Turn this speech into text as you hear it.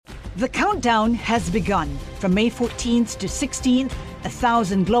The countdown has begun. From May 14th to 16th,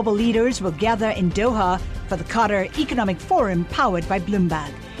 1,000 global leaders will gather in Doha for the Qatar Economic Forum powered by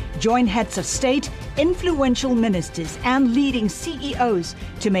Bloomberg. Join heads of state, influential ministers, and leading CEOs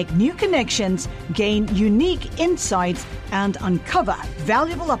to make new connections, gain unique insights, and uncover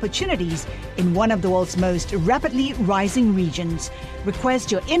valuable opportunities in one of the world's most rapidly rising regions.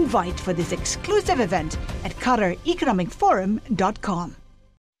 Request your invite for this exclusive event at QatarEconomicForum.com.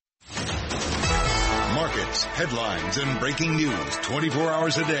 Markets, headlines, and breaking news 24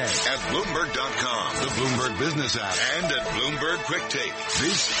 hours a day at Bloomberg.com, the Bloomberg Business app, and at Bloomberg Quick Take.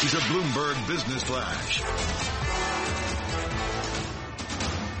 This is a Bloomberg Business Flash.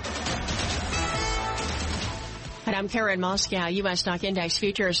 And I'm Karen Moscow. U.S. stock index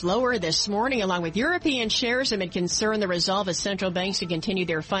futures lower this morning, along with European shares amid concern the resolve of central banks to continue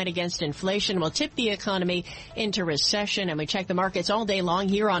their fight against inflation will tip the economy into recession. And we check the markets all day long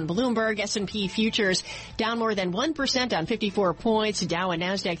here on Bloomberg. S&P futures down more than 1%, down 54 points. Dow and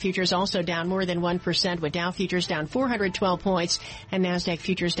NASDAQ futures also down more than 1%, with Dow futures down 412 points and NASDAQ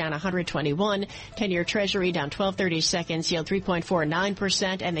futures down 121. 10-year Treasury down 12/32, yield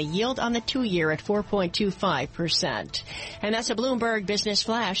 3.49%, and the yield on the 2-year at 4.25%. And that's a Bloomberg Business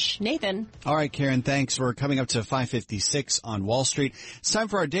Flash. Nathan. All right, Karen, thanks. We're coming up to 5:56 on Wall Street. It's time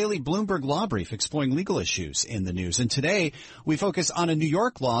for our daily Bloomberg Law Brief, exploring legal issues in the news. And today we focus on a New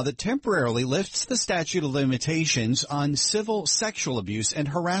York law that temporarily lifts the statute of limitations on civil sexual abuse and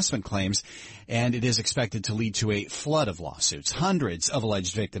harassment claims. And it is expected to lead to a flood of lawsuits. Hundreds of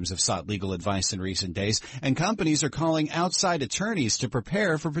alleged victims have sought legal advice in recent days, and companies are calling outside attorneys to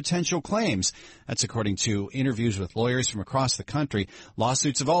prepare for potential claims. That's according to interviews with lawyers from across the country.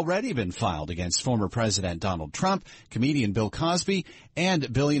 Lawsuits have already been filed against former President Donald Trump, comedian Bill Cosby,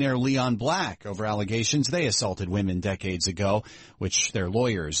 and billionaire Leon Black over allegations they assaulted women decades ago, which their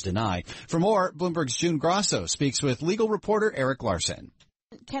lawyers deny. For more, Bloomberg's June Grosso speaks with legal reporter Eric Larson.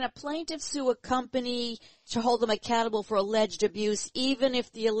 Can a plaintiff sue a company to hold them accountable for alleged abuse, even if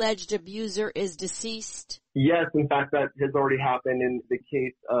the alleged abuser is deceased? Yes, in fact, that has already happened in the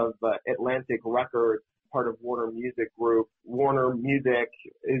case of Atlantic Records, part of Warner Music Group. Warner Music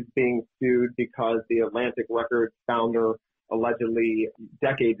is being sued because the Atlantic Records founder allegedly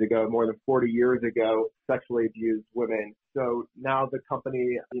decades ago, more than 40 years ago, sexually abused women. So now the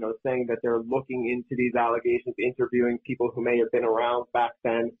company, saying that they're looking into these allegations, interviewing people who may have been around back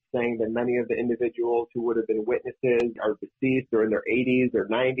then, saying that many of the individuals who would have been witnesses are deceased or in their 80s or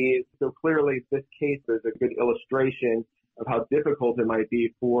 90s. So clearly this case is a good illustration of how difficult it might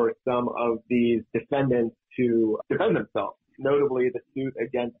be for some of these defendants to defend themselves. Notably, the suit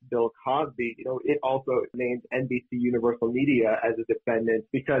against Bill Cosby, it also named NBC Universal Media as a defendant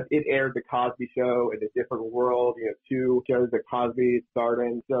because it aired The Cosby Show in a different world, two shows that Cosby starred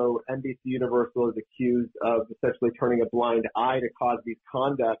in. So NBC Universal is accused of essentially turning a blind eye to Cosby's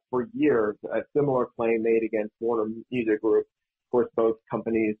conduct for years, a similar claim made against Warner Music Group. Of course, both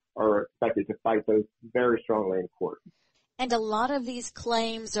companies are expected to fight those very strongly in court. And a lot of these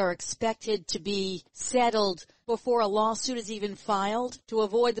claims are expected to be settled before a lawsuit is even filed to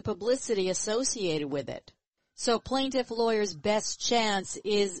avoid the publicity associated with it. So plaintiff lawyers' best chance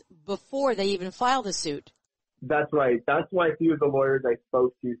is before they even file the suit. That's right. That's why a few of the lawyers I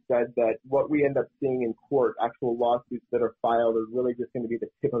spoke to said that what we end up seeing in court, actual lawsuits that are filed, is really just going to be the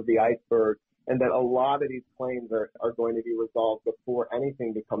tip of the iceberg, and that a lot of these claims are going to be resolved before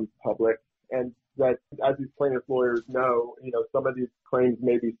anything becomes public. And that, as these plaintiff lawyers know, some of these claims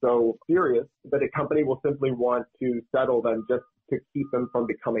may be so serious that a company will simply want to settle them just to keep them from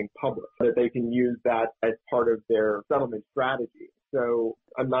becoming public, that they can use that as part of their settlement strategy. So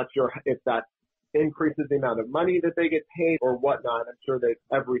I'm not sure if that increases the amount of money that they get paid or whatnot. I'm sure that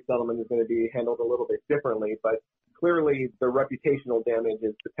every settlement is going to be handled a little bit differently, but clearly the reputational damage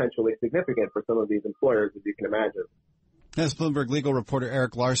is potentially significant for some of these employers, as you can imagine. That's Bloomberg legal reporter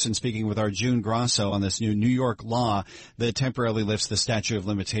Eric Larson speaking with our June Grosso on this new New York law that temporarily lifts the statute of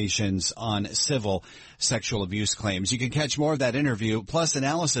limitations on civil sexual abuse claims. You can catch more of that interview plus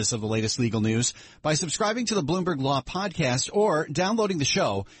analysis of the latest legal news by subscribing to the Bloomberg Law Podcast or downloading the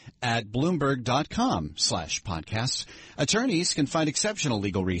show at Bloomberg.com/podcasts. Attorneys can find exceptional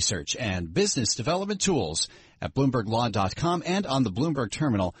legal research and business development tools at BloombergLaw.com and on the Bloomberg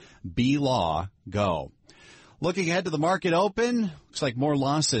terminal. BLaw Go. Looking ahead to the market open, looks like more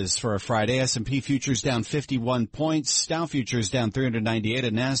losses for a Friday. S&P futures down 51 points. Dow futures down 398,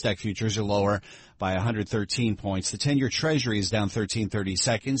 and NASDAQ futures are lower by 113 points. The 10-year Treasury is down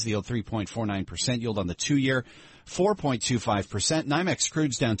 13/32. The yield 3.49%. Yield on the 2-year 4.25%. NYMEX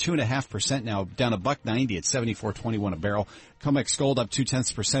crude's down 2.5% now, down $1.90 at 74.21 a barrel. COMEX gold up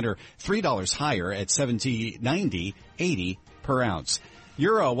 0.2% or $3 higher at 70.90.80 per ounce.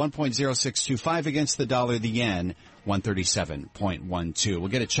 Euro 1.0625 against the dollar. The yen 137.12. We'll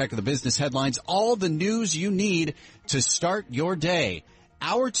get a check of the business headlines. All the news you need to start your day.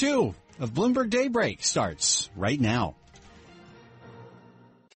 Hour 2 of Bloomberg Daybreak starts right now.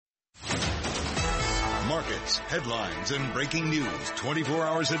 Markets, headlines, and breaking news 24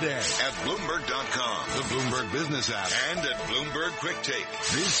 hours a day at Bloomberg.com, the Bloomberg Business app, and at Bloomberg Quick Take.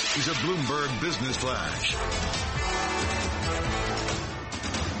 This is a Bloomberg Business Flash.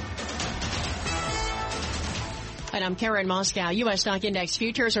 And I'm Karen Moscow. U.S. stock index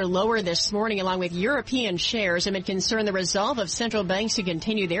futures are lower this morning along with European shares amid concern the resolve of central banks to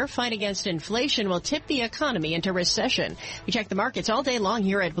continue their fight against inflation will tip the economy into recession. We check the markets all day long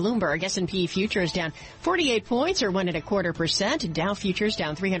here at Bloomberg. S&P futures down 48 points or 1.25%. Dow futures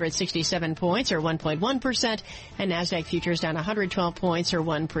down 367 points or 1.1%. And NASDAQ futures down 112 points or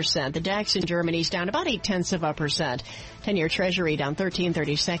 1%. The DAX in Germany is down about 0.8%. 10-year Treasury down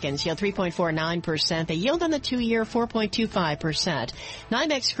 13.30 seconds. Yield 3.49%. The yield on the 2-year 4.25%.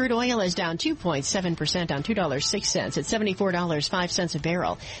 NYMEX crude oil is down 2.7% on $2.06 at $74.05 a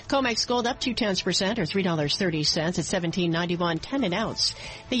barrel. COMEX gold up 0.2% or $3.30 at 17.91.10 an ounce.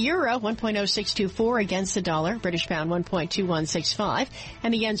 The euro 1.0624 against the dollar. British pound 1.2165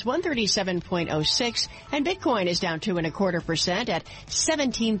 and the yen's 137.06. And Bitcoin is down 2.25% at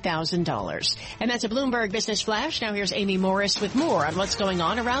 $17,000. And that's a Bloomberg Business Flash. Now here's Amy Morris with more on what's going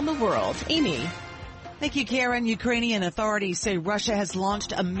on around the world. Amy. Thank you, Karen. Ukrainian authorities say Russia has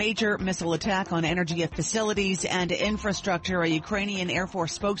launched a major missile attack on energy facilities and infrastructure. A Ukrainian Air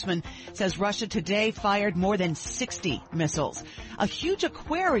Force spokesman says Russia today fired more than 60 missiles. A huge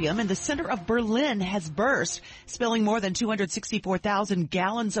aquarium in the center of Berlin has burst, spilling more than 264,000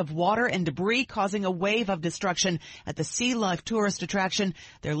 gallons of water and debris, causing a wave of destruction at the Sea Life tourist attraction.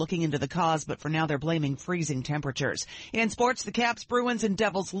 They're looking into the cause, but for now they're blaming freezing temperatures. In sports, the Caps, Bruins, and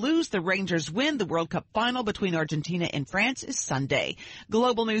Devils lose. The Rangers win. The World Cup final between Argentina and France is Sunday.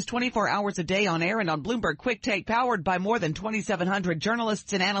 Global news 24 hours a day on air and on Bloomberg Quick Take, powered by more than 2,700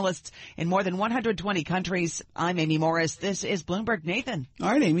 journalists and analysts in more than 120 countries. I'm Amy Morris. This is Bloomberg. Nathan. All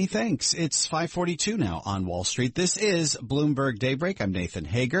right, Amy, thanks. It's 5:42 now on Wall Street. This is Bloomberg Daybreak. I'm Nathan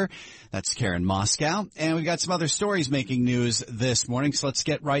Hager. That's Karen Moscow. And we've got some other stories making news this morning, so let's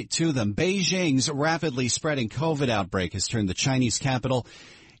get right to them. Beijing's rapidly spreading COVID outbreak has turned the Chinese capital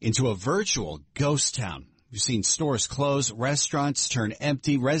into a virtual ghost town. We've seen stores close, restaurants turn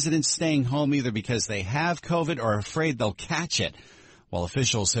empty, residents staying home either because they have COVID or are afraid they'll catch it. While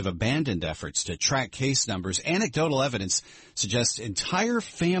officials have abandoned efforts to track case numbers, anecdotal evidence suggests entire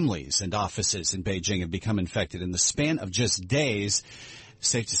families and offices in Beijing have become infected in the span of just days.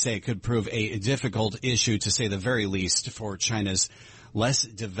 Safe to say it could prove a difficult issue, to say the very least, for China's less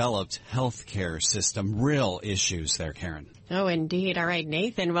developed healthcare system. Real issues there, Karen. Oh, indeed. All right,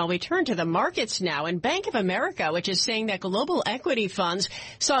 Nathan. Well, we turn to the markets now. And Bank of America, which is saying that global equity funds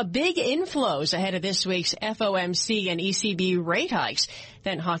saw big inflows ahead of this week's FOMC and ECB rate hikes.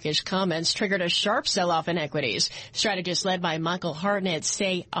 Then hawkish comments triggered a sharp sell-off in equities. Strategists led by Michael Hartnett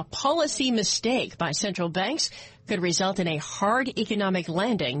say a policy mistake by central banks could result in a hard economic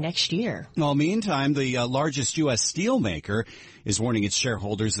landing next year. Well, meantime, the largest U.S. steel maker is warning its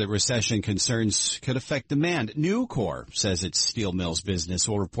shareholders that recession concerns could affect demand. Nucor says its steel mills business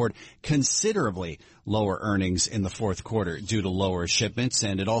will report considerably lower earnings in the fourth quarter due to lower shipments,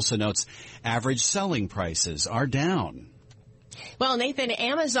 and it also notes average selling prices are down. Well, Nathan,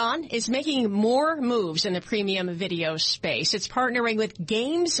 Amazon is making more moves in the premium video space. It's partnering with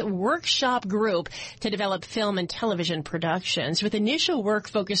Games Workshop Group to develop film and television productions, with initial work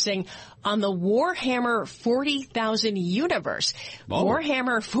focusing on the Warhammer 40,000 universe. Whoa.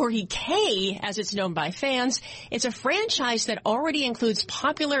 Warhammer 40K, as it's known by fans, it's a franchise that already includes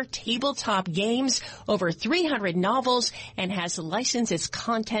popular tabletop games, over 300 novels, and has licensed its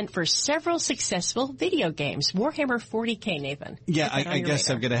content for several successful video games. Warhammer 40K, Nathan. Yeah, I guess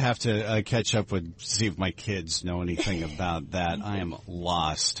radar. I'm going to have to catch up with, see if my kids know anything about that. I am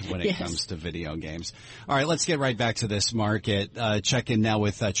lost when it comes to video games. All right, let's get right back to this market. Check in now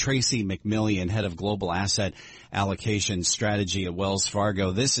with Tracy McMillian, head of global asset allocation strategy at Wells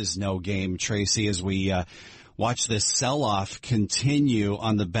Fargo. This is no game, Tracy, as we watch this sell-off continue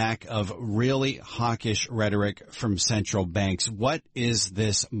on the back of really hawkish rhetoric from central banks. What is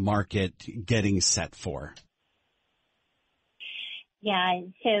this market getting set for? Yeah,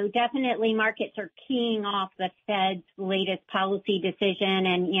 so definitely markets are keying off the Fed's latest policy decision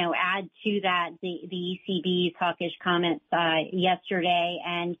and, add to that the ECB's hawkish comments yesterday.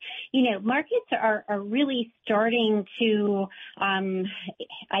 And, markets are really starting to,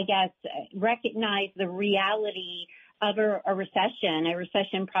 recognize the reality of a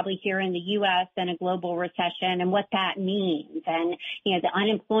recession probably here in the U.S. and a global recession and what that means and, the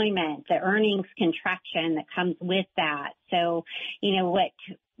unemployment, the earnings contraction that comes with that. So,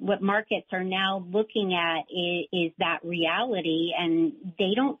 what markets are now looking at is that reality, and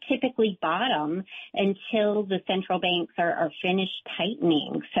they don't typically bottom until the central banks are finished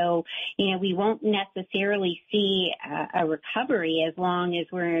tightening. So, we won't necessarily see a recovery as long as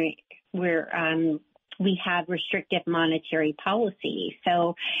we have restrictive monetary policy.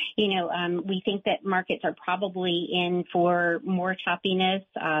 So, we think that markets are probably in for more choppiness,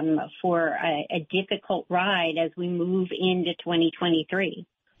 for a difficult ride as we move into 2023.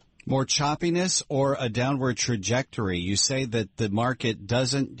 More choppiness or a downward trajectory? You say that the market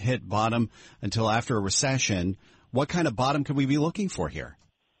doesn't hit bottom until after a recession. What kind of bottom could we be looking for here?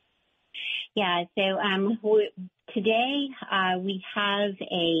 Yeah, so today we have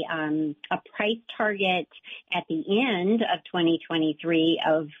a price target at the end of 2023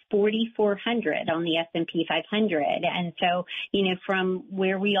 of 4,400 on the S&P 500, and so from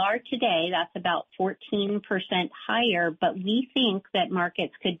where we are today, that's about 14% higher. But we think that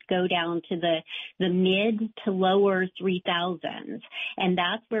markets could go down to the mid to lower 3,000s, and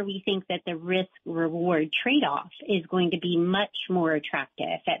that's where we think that the risk reward trade-off is going to be much more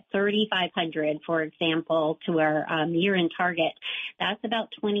attractive at 3,500, for example, to our year-end target. That's about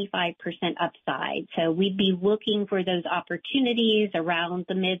 25% upside. So we'd be looking for those opportunities around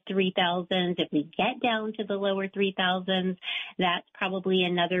the mid 3,000s. If we get down to the lower 3,000s, that's probably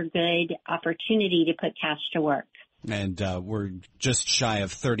another good opportunity to put cash to work. And we're just shy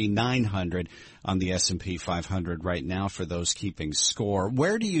of 3,900 on the S&P 500 right now for those keeping score.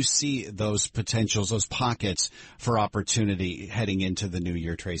 Where do you see those potentials, those pockets for opportunity heading into the new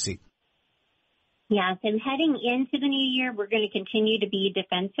year, Tracy? Yeah, so heading into the new year, we're going to continue to be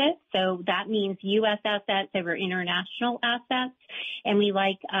defensive. So that means U.S. assets over international assets. And we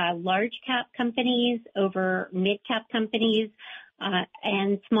like large cap companies over mid cap companies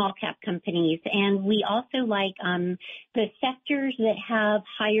and small cap companies. And we also like the sectors that have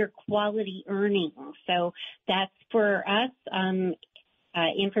higher quality earnings. So that's for us.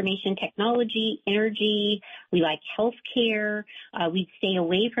 Information technology, energy, we like healthcare. We stay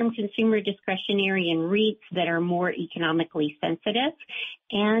away from consumer discretionary and REITs that are more economically sensitive.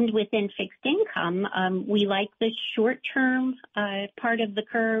 And within fixed income, we like the short-term part of the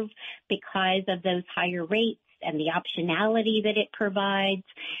curve because of those higher rates and the optionality that it provides.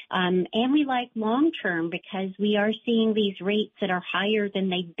 And we like long-term because we are seeing these rates that are higher than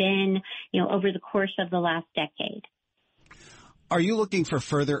they've been, over the course of the last decade. Are you looking for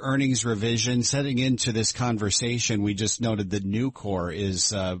further earnings revisions heading into this conversation? We just noted that Nucor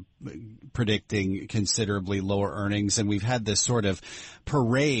is predicting considerably lower earnings, and we've had this sort of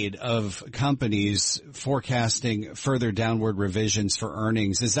parade of companies forecasting further downward revisions for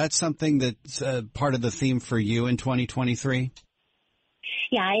earnings. Is that something that's part of the theme for you in 2023?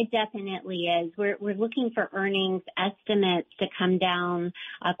 Yeah, it definitely is. We're looking for earnings estimates to come down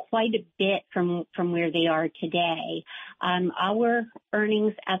quite a bit from where they are today. Our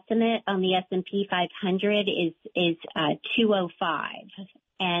earnings estimate on the S&P 500 is 205,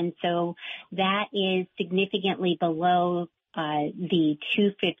 and so that is significantly below the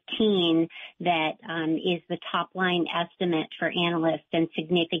 215 that is the top line estimate for analysts, and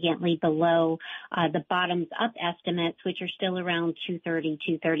significantly below the bottoms up estimates, which are still around 230,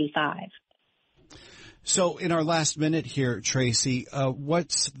 235. So in our last minute here, Tracy,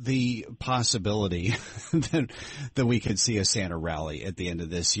 what's the possibility that we could see a Santa rally at the end of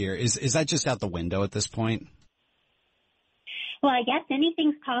this year? Is that just out the window at this point? Well, I guess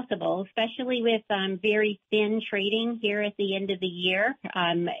anything's possible, especially with very thin trading here at the end of the year.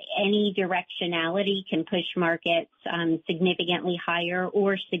 Any directionality can push markets significantly higher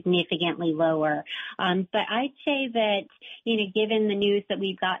or significantly lower. But I'd say that, given the news that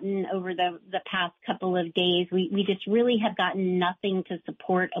we've gotten over the past couple of days, we just really have gotten nothing to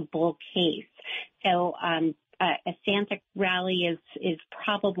support a bull case. So a Santa rally is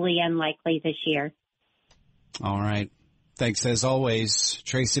probably unlikely this year. All right. Thanks, as always,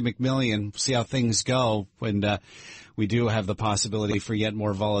 Tracy McMillian. See how things go. And we do have the possibility for yet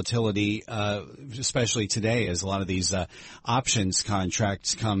more volatility, especially today as a lot of these options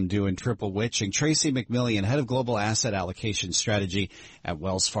contracts come due in triple witching. Tracy McMillian, head of global asset allocation strategy at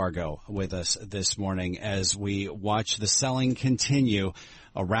Wells Fargo, with us this morning as we watch the selling continue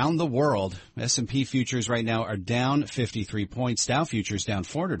around the world. S&P futures right now are down 53 points. Dow futures down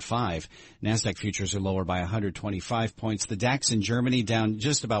 405. NASDAQ futures are lower by 125 points. The DAX in Germany down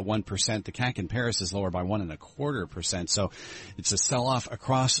just about 1%. The CAC in Paris is lower by 1.25%. So it's a sell-off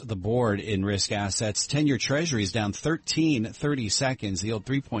across the board in risk assets. 10-year Treasury is down 13 seconds. Yield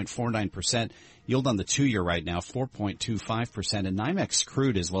 3.49%. Yield on the 2-year right now, 4.25%. And NYMEX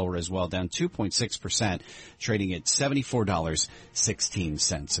crude is lower as well, down 2.6%, trading at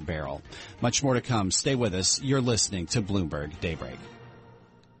 $74.16 a barrel. Much more to come. Stay with us. You're listening to Bloomberg Daybreak.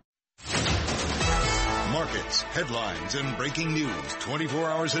 Markets, headlines, and breaking news 24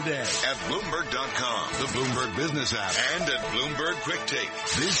 hours a day at Bloomberg.com, the Bloomberg Business app, and at Bloomberg Quick Take.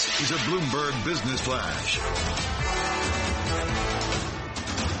 This is a Bloomberg Business Flash.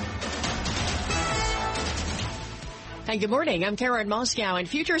 Hi, good morning. I'm Karen Moscow, and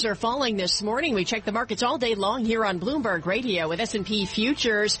futures are falling this morning. We check the markets all day long here on Bloomberg Radio with S&P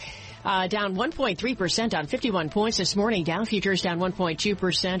futures down 1.3% on 51 points this morning. Dow futures down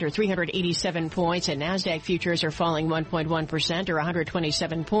 1.2% or 387 points, and NASDAQ futures are falling 1.1% or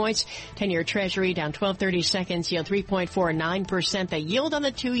 127 points. 10-year Treasury down 12.30 seconds, yield 3.49%. The yield on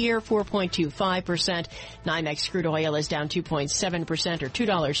the 2-year 4.25%. NYMEX crude oil is down 2.7% or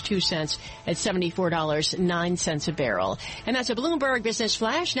 $2.02 at $74.09 a barrel. And that's a Bloomberg Business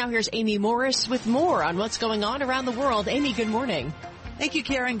Flash. Now here's Amy Morris with more on what's going on around the world. Amy, good morning. Thank you,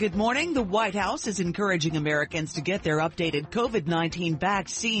 Karen. Good morning. The White House is encouraging Americans to get their updated COVID-19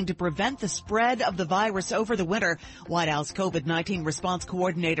 vaccine to prevent the spread of the virus over the winter. White House COVID-19 response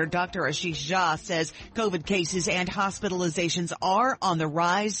coordinator Dr. Ashish Jha says COVID cases and hospitalizations are on the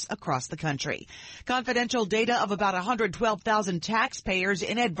rise across the country. Confidential data of about 112,000 taxpayers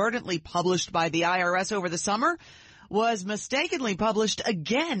inadvertently published by the IRS over the summer was mistakenly published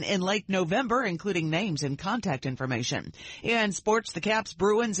again in late November, including names and contact information. In sports, the Caps,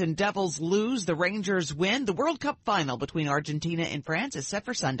 Bruins, and Devils lose. The Rangers win. The World Cup final between Argentina and France is set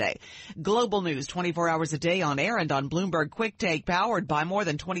for Sunday. Global news 24 hours a day on air and on Bloomberg Quick Take, powered by more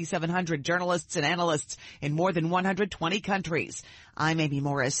than 2,700 journalists and analysts in more than 120 countries. I'm Amy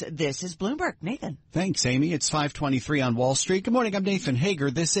Morris. This is Bloomberg. Nathan. Thanks, Amy. It's 5:23 on Wall Street. Good morning. I'm Nathan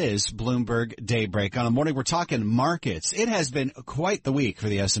Hager. This is Bloomberg Daybreak. On the morning, we're talking markets. It has been quite the week for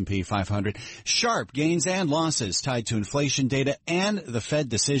the S&P 500. Sharp gains and losses tied to inflation data and the Fed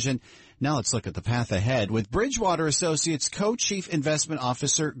decision. Now let's look at the path ahead with Bridgewater Associates Co-Chief Investment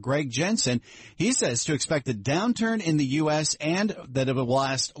Officer Greg Jensen. He says to expect a downturn in the U.S. and that it will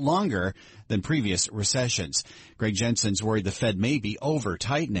last longer than previous recessions. Greg Jensen's worried the Fed may be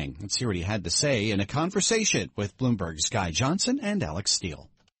over-tightening. Let's hear what he had to say in a conversation with Bloomberg's Guy Johnson and Alex Steele.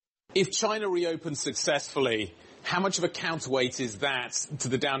 If China reopens successfully, how much of a counterweight is that to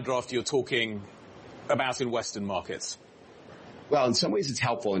the downdraft you're talking about in Western markets? Well, in some ways it's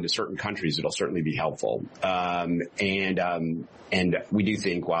helpful, and to certain countries it'll certainly be helpful. And we do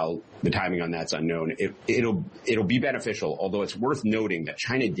think, while the timing on that's unknown, it'll be beneficial, although it's worth noting that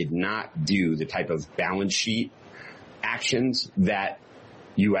China did not do the type of balance sheet actions that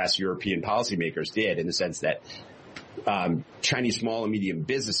U.S. European policymakers did, in the sense that Chinese small and medium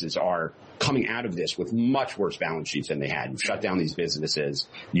businesses are coming out of this with much worse balance sheets than they had. You've shut down these businesses.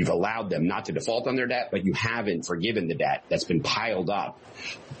 You've allowed them not to default on their debt, but you haven't forgiven the debt that's been piled up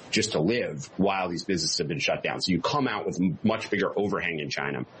just to live while these businesses have been shut down. So you come out with much bigger overhang in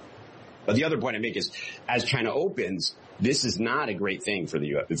China. But the other point I make is, as China opens, this is not a great thing for the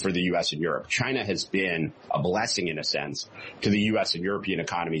U.S. and Europe. China has been a blessing, in a sense, to the U.S. and European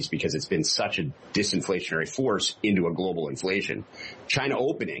economies because it's been such a disinflationary force into a global inflation. China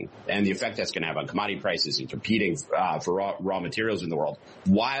opening and the effect that's going to have on commodity prices and competing for raw materials in the world,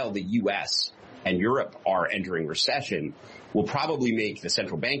 while the U.S. and Europe are entering recession, will probably make the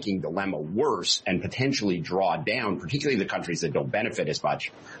central banking dilemma worse and potentially draw down, particularly the countries that don't benefit as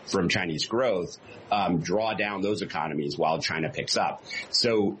much from Chinese growth, draw down those economies while China picks up.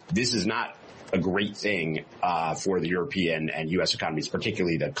 So this is not a great thing for the European and U.S. economies,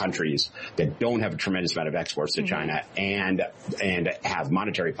 particularly the countries that don't have a tremendous amount of exports to China and have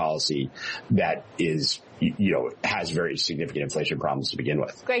monetary policy that is, has very significant inflation problems to begin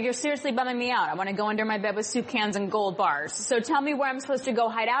with. Greg, you're seriously bumming me out. I want to go under my bed with soup cans and gold bars. So tell me where I'm supposed to go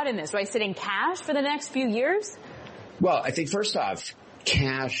hide out in this. Do I sit in cash for the next few years? Well, I think first off,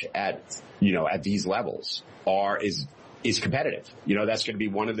 cash at these levels is is competitive. That's going to be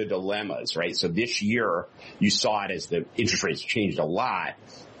one of the dilemmas, right? So this year, you saw it as the interest rates changed a lot,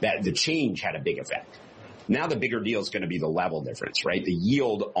 that the change had a big effect. Now the bigger deal is going to be the level difference, right? The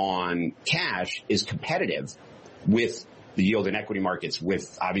yield on cash is competitive with the yield in equity markets,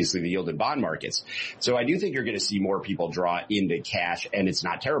 with obviously the yield in bond markets. So I do think you're going to see more people draw into cash, and it's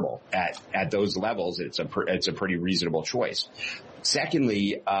not terrible at those levels. It's a pretty reasonable choice.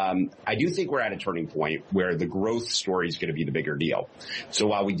 Secondly, I do think we're at a turning point where the growth story is going to be the bigger deal. So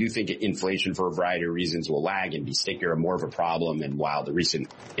while we do think inflation for a variety of reasons will lag and be stickier and more of a problem, and while the recent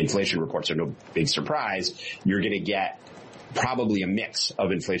inflation reports are no big surprise, you're going to get probably a mix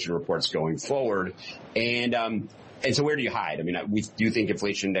of inflation reports going forward. And so where do you hide? I mean, we do think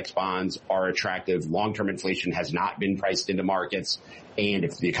inflation index bonds are attractive. Long-term inflation has not been priced into markets. And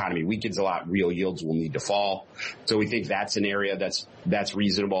if the economy weakens a lot, real yields will need to fall. So we think that's an area that's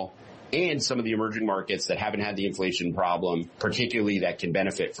reasonable. And some of the emerging markets that haven't had the inflation problem, particularly that can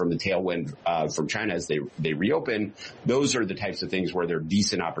benefit from the tailwind from China as they reopen, those are the types of things where they're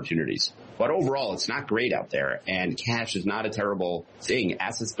decent opportunities. But overall, it's not great out there. And cash is not a terrible thing.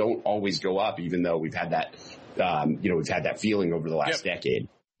 Assets don't always go up, even though we've had that we've had that feeling over the last decade.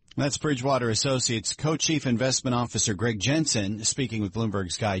 That's Bridgewater Associates Co-Chief Investment Officer Greg Jensen speaking with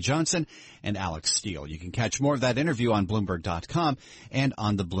Bloomberg's Guy Johnson and Alex Steele. You can catch more of that interview on Bloomberg.com and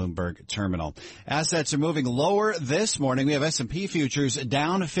on the Bloomberg terminal. Assets are moving lower this morning. We have S&P futures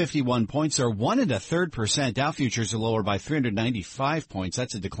down 51 points, or 1 1/3%. Dow futures are lower by 395 points.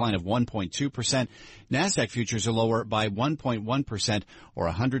 That's a decline of 1.2%. NASDAQ futures are lower by 1.1%, or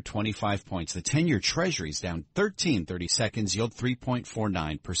 125 points. The 10-year Treasury is down 13 seconds, yield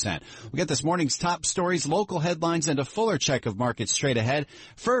 3.49%. We'll get this morning's top stories, local headlines, and a fuller check of markets straight ahead.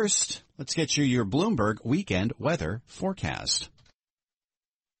 First, let's get you your Bloomberg weekend weather forecast.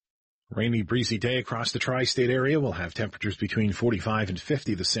 Rainy, breezy day across the tri-state area. We'll have temperatures between 45 and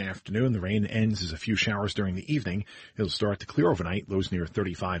 50 this afternoon. The rain ends as a few showers during the evening. It'll start to clear overnight. Lows near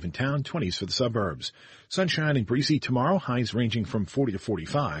 35 in town, 20s for the suburbs. Sunshine and breezy tomorrow. Highs ranging from 40 to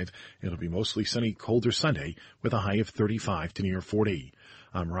 45. It'll be mostly sunny, colder Sunday with a high of 35 to near 40.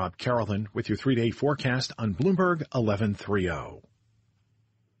 I'm Rob Carrollton with your 3-day forecast on Bloomberg 1130.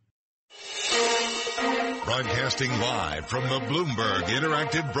 Broadcasting live from the Bloomberg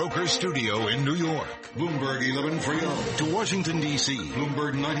Interactive Broker Studio in New York. Bloomberg 1130 to Washington, D.C.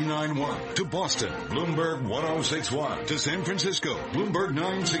 Bloomberg 99.1 to Boston. Bloomberg 106.1 to San Francisco. Bloomberg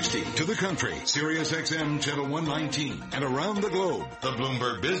 960 to the country. Sirius XM Channel 119. And around the globe, the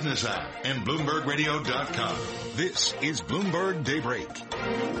Bloomberg Business app and BloombergRadio.com. This is Bloomberg Daybreak.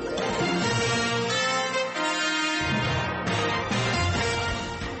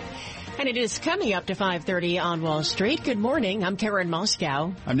 And it is coming up to 5:30 on Wall Street. Good morning. I'm Karen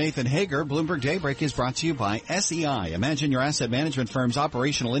Moscow. I'm Nathan Hager. Bloomberg Daybreak is brought to you by SEI. Imagine your asset management firm's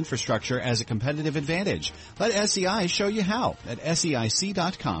operational infrastructure as a competitive advantage. Let SEI show you how at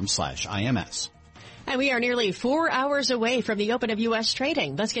SEIC.com/IMS. And we are nearly 4 hours away from the open of U.S.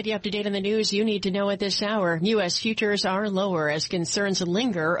 trading. Let's get you up to date on the news you need to know at this hour. U.S. futures are lower as concerns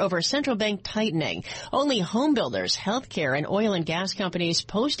linger over central bank tightening. Only home builders, healthcare, and oil and gas companies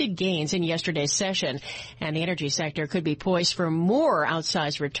posted gains in yesterday's session. And the energy sector could be poised for more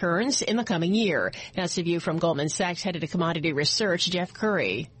outsized returns in the coming year. That's the view from Goldman Sachs head of commodity research, Jeff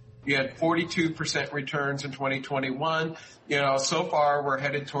Curry. You had 42% returns in 2021. So far we're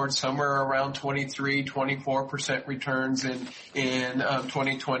headed towards somewhere around 23, 24% returns in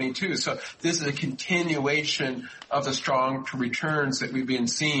 2022. So this is a continuation of the strong returns that we've been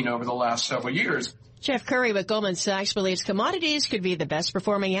seeing over the last several years. Jeff Curry with Goldman Sachs believes commodities could be the best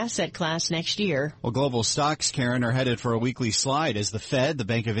performing asset class next year. Well, global stocks, Karen, are headed for a weekly slide as the Fed, the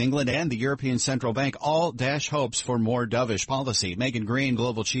Bank of England, and the European Central Bank all dash hopes for more dovish policy. Megan Green,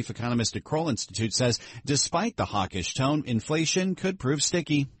 global chief economist at Kroll Institute, says despite the hawkish tone, inflation could prove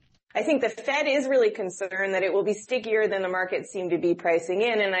sticky. I think the Fed is really concerned that it will be stickier than the markets seem to be pricing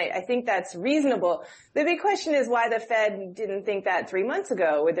in, and I think that's reasonable. The big question is why the Fed didn't think that 3 months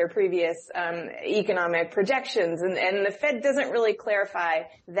ago with their previous economic projections, and the Fed doesn't really clarify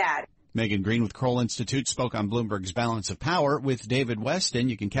that. Megan Green with Kroll Institute spoke on Bloomberg's Balance of Power with David Weston.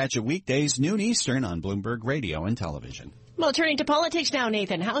 You can catch it weekdays, noon Eastern on Bloomberg Radio and Television. Well, turning to politics now,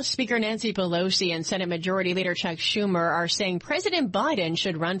 Nathan. House Speaker Nancy Pelosi and Senate Majority Leader Chuck Schumer are saying President Biden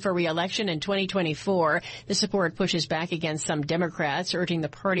should run for re-election in 2024. The support pushes back against some Democrats, urging the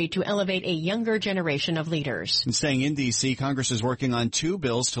party to elevate a younger generation of leaders. And staying in D.C., Congress is working on 2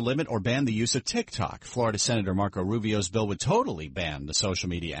 bills to limit or ban the use of TikTok. Florida Senator Marco Rubio's bill would totally ban the social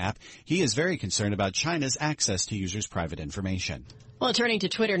media app. He is very concerned about China's access to users' private information. Well, turning to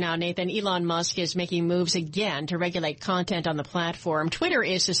Twitter now, Nathan, Elon Musk is making moves again to regulate content on the platform. Twitter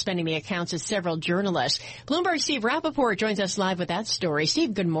is suspending the accounts of several journalists. Bloomberg's Steve Rappaport joins us live with that story.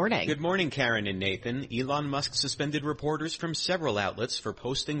 Steve, good morning. Good morning, Karen and Nathan. Elon Musk suspended reporters from several outlets for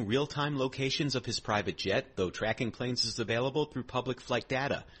posting real-time locations of his private jet, though tracking planes is available through public flight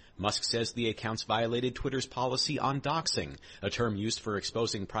data. Musk says the accounts violated Twitter's policy on doxing, a term used for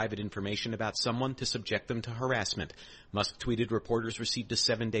exposing private information about someone to subject them to harassment. Musk tweeted reporters received a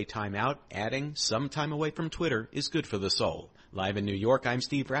 7-day timeout, adding, "Some time away from Twitter is good for the soul." Live in New York, I'm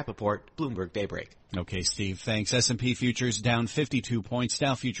Steve Rappaport, Bloomberg Daybreak. Okay, Steve, thanks. S&P futures down 52 points.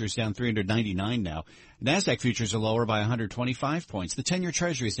 Dow futures down 399 now. NASDAQ futures are lower by 125 points. The 10-year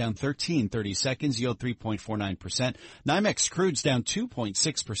Treasury is down 13.30 seconds, yield 3.49%. NYMEX crude's down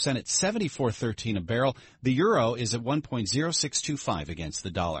 2.6% at 74.13 a barrel. The euro is at 1.0625 against the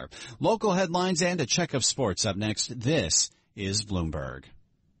dollar. Local headlines and a check of sports up next. This is Bloomberg.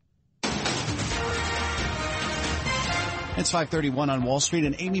 It's 5:31 on Wall Street,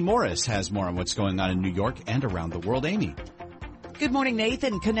 and Amy Morris has more on what's going on in New York and around the world. Amy. Good morning,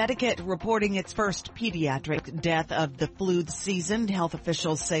 Nathan. Connecticut reporting its first pediatric death of the flu season. Health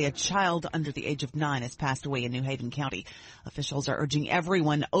officials say a child under the age of 9 has passed away in New Haven County. Officials are urging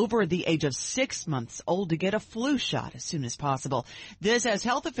everyone over the age of 6 months old to get a flu shot as soon as possible. This as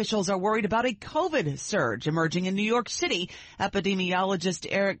health officials are worried about a COVID surge emerging in New York City. Epidemiologist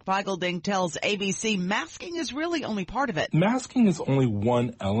Eric Feigelding tells ABC masking is really only part of it. Masking is only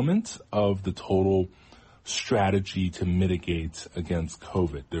one element of the total strategy to mitigate against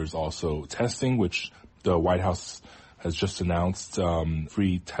COVID. There's also testing, which the White House has just announced,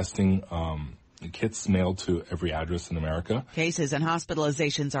 free testing kits mailed to every address in America. Cases and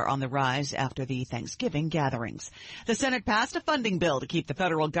hospitalizations are on the rise after the Thanksgiving gatherings. The Senate passed a funding bill to keep the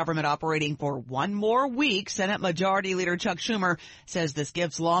federal government operating for one more week. Senate Majority Leader Chuck Schumer says this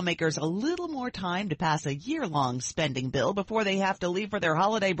gives lawmakers a little more time to pass a year-long spending bill before they have to leave for their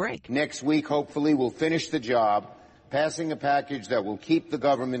holiday break. Next week, hopefully, we'll finish the job, passing a package that will keep the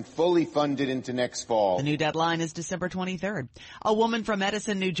government fully funded into next fall. The new deadline is December 23rd. A woman from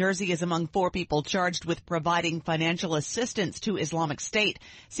Edison, New Jersey is among 4 people charged with providing financial assistance to Islamic State.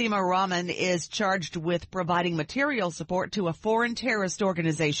 Seema Rahman is charged with providing material support to a foreign terrorist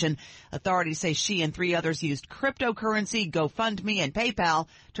organization. Authorities say she and 3 others used cryptocurrency, GoFundMe, and PayPal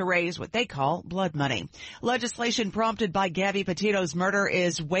to raise what they call blood money. Legislation prompted by Gabby Petito's murder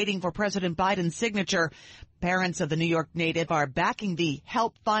is waiting for President Biden's signature. Parents of the New York native are backing the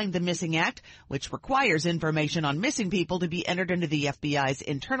Help Find the Missing Act, which requires information on missing people to be entered into the FBI's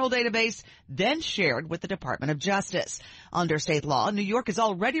internal database, then shared with the Department of Justice. Under state law, New York is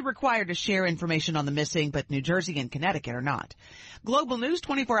already required to share information on the missing, but New Jersey and Connecticut are not. Global news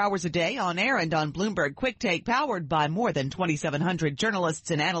 24 hours a day on air and on Bloomberg Quick Take, powered by more than 2,700 journalists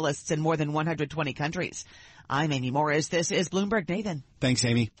and analysts in more than 120 countries. I'm Amy Morris. This is Bloomberg. Nathan. Thanks,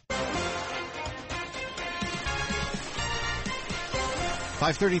 Amy.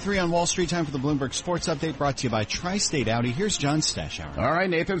 5:33 on Wall Street. Time for the Bloomberg Sports Update, brought to you by Tri-State Audi. Here's John Stashower. All right,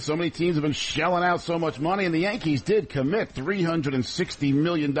 Nathan. So many teams have been shelling out so much money, and the Yankees did commit $360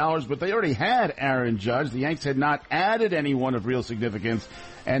 million, but they already had Aaron Judge. The Yanks had not added anyone of real significance,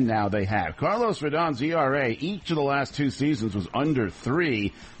 and now they have. Carlos Rodon's ERA each of the last 2 seasons was under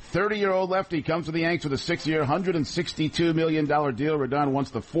 3. 30-year-old lefty comes to the Yanks with a 6-year, $162 million deal. Rodon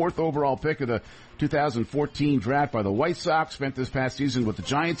once the 4th overall pick of the 2014 draft by the White Sox. Spent this past season with the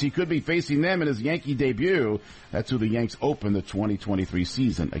Giants. He could be facing them in his Yankee debut. That's who the Yanks open the 2023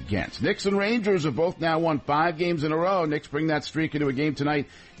 season against. Knicks and Rangers have both now won 5 games in a row. Knicks bring that streak into a game tonight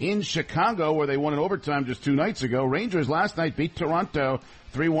in Chicago, where they won in overtime just 2 nights ago. Rangers last night beat Toronto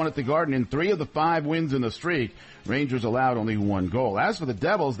 3-1 at the Garden in 3 of the 5 wins in the streak. Rangers allowed only 1 goal. As for the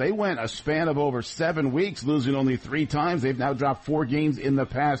Devils, they went a span of over 7 weeks, losing only 3 times. They've now dropped 4 games in the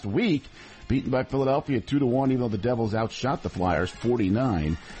past week. Beaten by Philadelphia 2-1, even though the Devils outshot the Flyers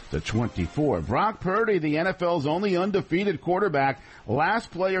 49-24. Brock Purdy, the NFL's only undefeated quarterback,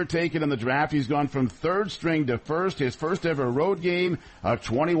 last player taken in the draft. He's gone from 3rd string to 1st. His first ever road game, a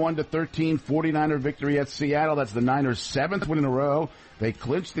 21-13 49er victory at Seattle. That's the Niners' 7th win in a row. They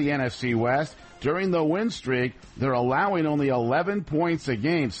clinched the NFC West. During the win streak, they're allowing only 11 points a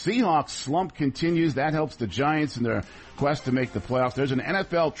game. Seahawks slump continues. That helps the Giants in their quest to make the playoffs. There's an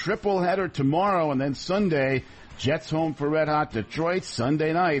NFL tripleheader tomorrow, and then Sunday, Jets home for red-hot Detroit.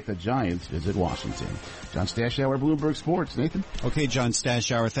 Sunday night, the Giants visit Washington. John Stashower, Bloomberg Sports. Nathan? Okay, John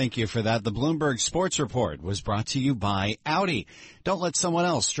Stashower, thank you for that. The Bloomberg Sports Report was brought to you by Audi. Don't let someone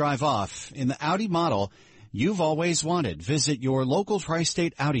else drive off. In the Audi model, you've always wanted. Visit your local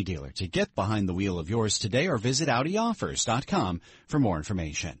Tri-State Audi dealer to get behind the wheel of yours today, or visit AudiOffers.com for more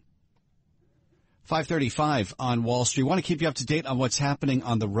information. 5:35 on Wall Street. Want to keep you up to date on what's happening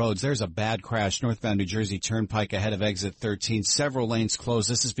on the roads. There's a bad crash northbound New Jersey Turnpike ahead of exit 13. Several lanes closed.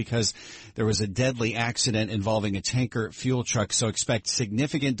 This is because there was a deadly accident involving a tanker fuel truck, so expect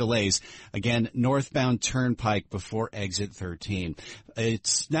significant delays. Again, northbound Turnpike before exit 13.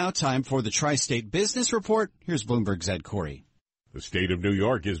 It's now time for the Tri-State Business Report. Here's Bloomberg's Ed Corey. The state of New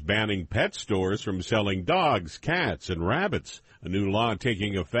York is banning pet stores from selling dogs, cats, and rabbits. A new law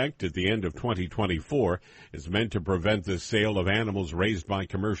taking effect at the end of 2024 is meant to prevent the sale of animals raised by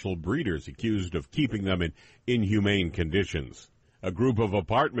commercial breeders accused of keeping them in inhumane conditions. A group of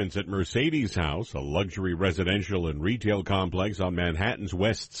apartments at Mercedes House, a luxury residential and retail complex on Manhattan's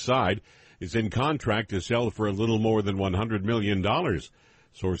West Side, is in contract to sell for a little more than $100 million.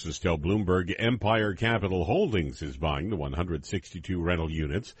 Sources tell Bloomberg Empire Capital Holdings is buying the 162 rental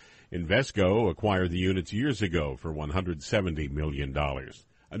units. Invesco acquired the units years ago for $170 million.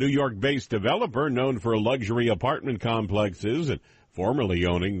 A New York-based developer known for luxury apartment complexes and formerly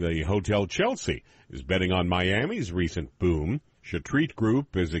owning the Hotel Chelsea is betting on Miami's recent boom. Shatreat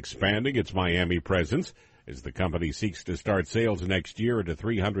Group is expanding its Miami presence as the company seeks to start sales next year at a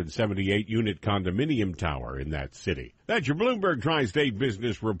 378-unit condominium tower in that city. That's your Bloomberg Tri-State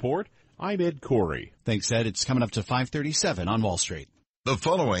Business Report. I'm Ed Corey. Thanks, Ed. It's coming up to 5:37 on Wall Street. The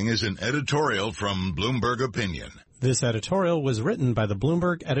following is an editorial from Bloomberg Opinion. This editorial was written by the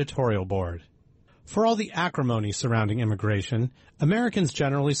Bloomberg editorial board. For all the acrimony surrounding immigration, Americans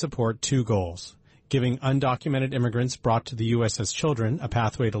generally support two goals: giving undocumented immigrants brought to the U.S. as children a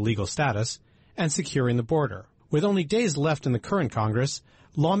pathway to legal status, and securing the border. With only days left in the current Congress,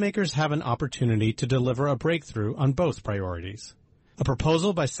 lawmakers have an opportunity to deliver a breakthrough on both priorities. A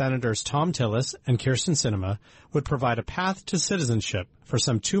proposal by Senators Tom Tillis and Kyrsten Sinema would provide a path to citizenship for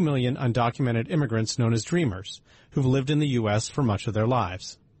some 2 million undocumented immigrants known as Dreamers, who've lived in the U.S. for much of their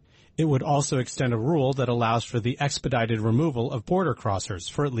lives. It would also extend a rule that allows for the expedited removal of border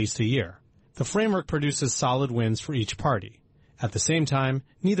crossers for at least a year. The framework produces solid wins for each party. At the same time,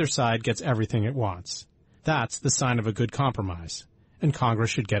 neither side gets everything it wants. That's the sign of a good compromise, and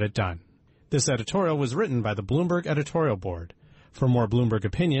Congress should get it done. This editorial was written by the Bloomberg editorial board. For more Bloomberg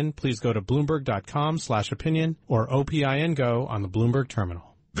opinion, please go to Bloomberg.com/opinion or OPIN Go on the Bloomberg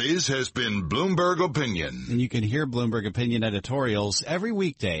terminal. This has been Bloomberg Opinion. And you can hear Bloomberg Opinion editorials every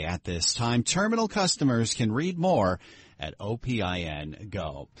weekday at this time. Terminal customers can read more at OPIN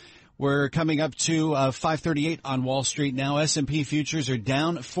Go. We're coming up to 5:38 on Wall Street now. S&P futures are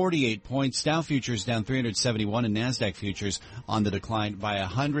down 48 points. Dow futures down 371, and NASDAQ futures on the decline by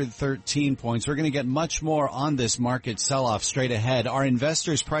 113 points. We're going to get much more on this market sell-off straight ahead. Are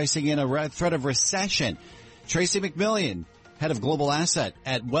investors pricing in a threat of recession? Tracy McMillian, head of global asset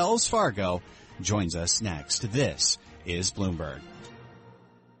at Wells Fargo, joins us next. This is Bloomberg.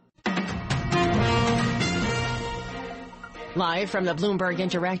 Live from the Bloomberg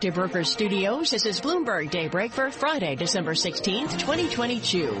Interactive Brokers Studios, this is Bloomberg Daybreak for Friday, December 16th,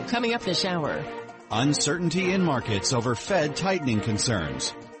 2022. Coming up this hour. Uncertainty in markets over Fed tightening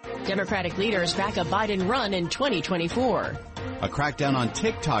concerns. Democratic leaders back a Biden run in 2024. A crackdown on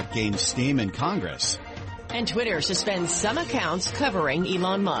TikTok gains steam in Congress. And Twitter suspends some accounts covering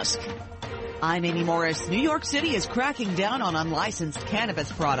Elon Musk. I'm Amy Morris. New York City is cracking down on unlicensed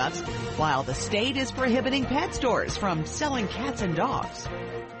cannabis products, while the state is prohibiting pet stores from selling cats and dogs.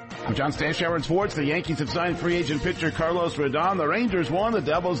 I'm John Stanshauer in sports. The Yankees have signed free agent pitcher Carlos Rodon. The Rangers won. The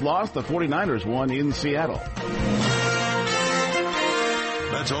Devils lost. The 49ers won in Seattle.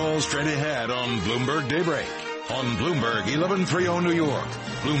 That's all straight ahead on Bloomberg Daybreak. On Bloomberg 1130 New York,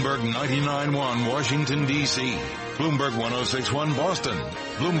 Bloomberg 99.1 Washington, D.C., Bloomberg 106.1 Boston,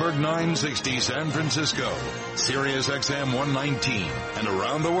 Bloomberg 960 San Francisco, Sirius XM 119, and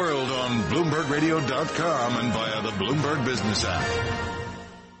around the world on BloombergRadio.com and via the Bloomberg Business app.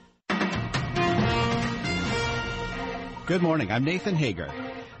 Good morning. I'm Nathan Hager.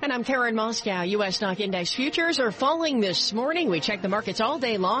 And I'm Karen Moscow. U.S. stock index futures are falling this morning. We check the markets all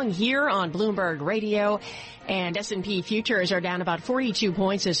day long here on Bloomberg Radio. And S&P futures are down about 42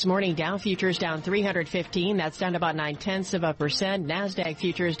 points this morning. Dow futures down 315. That's down about 0.9%. NASDAQ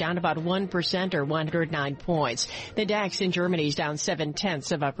futures down about 1% or 109 points. The DAX in Germany is down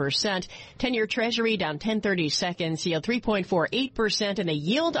 0.7%. 10-year Treasury down 10/30 seconds. Yield 3.48%. And the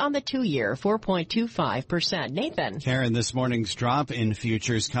yield on the 2-year 4.25%. Nathan. Karen, this morning's drop in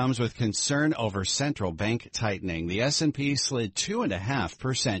futures comes comes with concern over central bank tightening. The S&P slid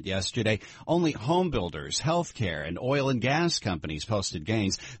 2.5% yesterday. Only home builders, healthcare, and oil and gas companies posted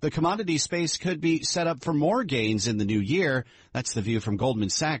gains. The commodity space could be set up for more gains in the new year. That's the view from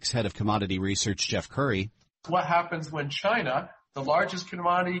Goldman Sachs head of commodity research, Jeff Curry. What happens when China, the largest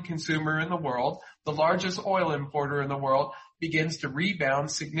commodity consumer in the world, the largest oil importer in the world, begins to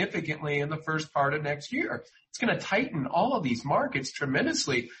rebound significantly in the first part of next year? It's going to tighten all of these markets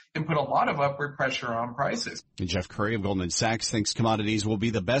tremendously and put a lot of upward pressure on prices. And Jeff Curry of Goldman Sachs thinks commodities will be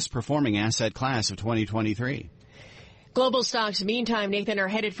the best performing asset class of 2023. Global stocks, meantime, Nathan, are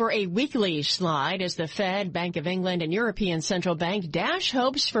headed for a weekly slide as the Fed, Bank of England, and European Central Bank dash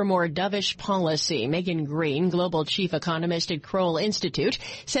hopes for more dovish policy. Megan Green, global chief economist at Kroll Institute,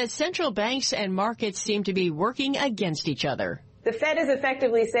 says central banks and markets seem to be working against each other. The Fed is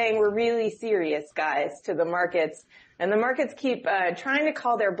effectively saying we're really serious, guys, to the markets. And the markets keep trying to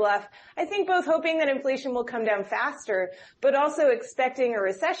call their bluff, I think both hoping that inflation will come down faster, but also expecting a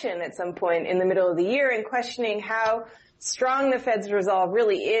recession at some point in the middle of the year and questioning how strong the Fed's resolve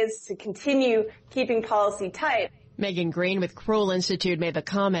really is to continue keeping policy tight. Megan Green with Kroll Institute made the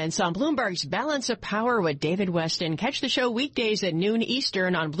comments on Bloomberg's Balance of Power with David Weston. Catch the show weekdays at noon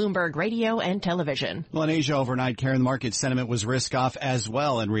Eastern on Bloomberg Radio and television. Well, in Asia overnight, Karen, the market sentiment was risk-off as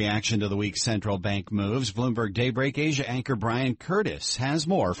well in reaction to the week's central bank moves. Bloomberg Daybreak Asia anchor Brian Curtis has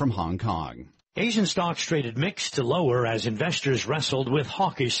more from Hong Kong. Asian stocks traded mixed to lower as investors wrestled with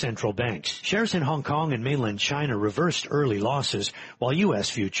hawkish central banks. Shares in Hong Kong and mainland China reversed early losses, while U.S.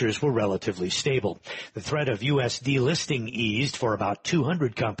 futures were relatively stable. The threat of U.S. delisting eased for about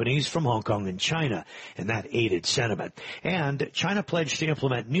 200 companies from Hong Kong and China, and that aided sentiment. And China pledged to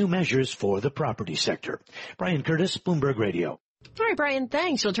implement new measures for the property sector. Brian Curtis, Bloomberg Radio. All right, Brian,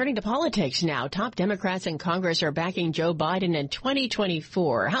 thanks. Well, turning to politics now. Top Democrats in Congress are backing Joe Biden in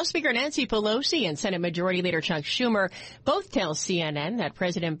 2024. House Speaker Nancy Pelosi and Senate Majority Leader Chuck Schumer both tell CNN that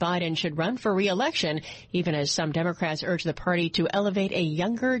President Biden should run for re-election, even as some Democrats urge the party to elevate a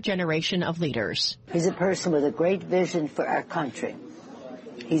younger generation of leaders. He's a person with a great vision for our country.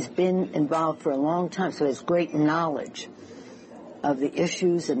 He's been involved for a long time, so he has great knowledge of the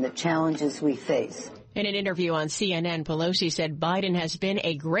issues and the challenges we face. In an interview on CNN, Pelosi said Biden has been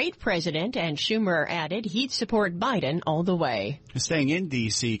a great president, and Schumer added he'd support Biden all the way. Staying in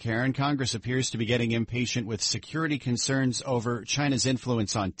D.C., Karen, Congress appears to be getting impatient with security concerns over China's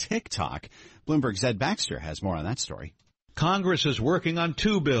influence on TikTok. Bloomberg's Ed Baxter has more on that story. Congress is working on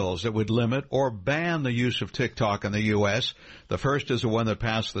two bills that would limit or ban the use of TikTok in the U.S. The first is the one that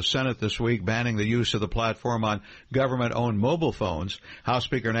passed the Senate this week, banning the use of the platform on government-owned mobile phones. House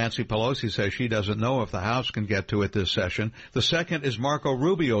Speaker Nancy Pelosi says she doesn't know if the House can get to it this session. The second is Marco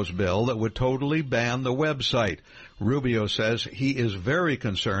Rubio's bill that would totally ban the website. Rubio says he is very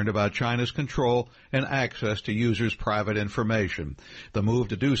concerned about China's control and access to users' private information. The move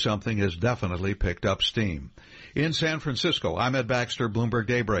to do something has definitely picked up steam. In San Francisco, I'm Ed Baxter, Bloomberg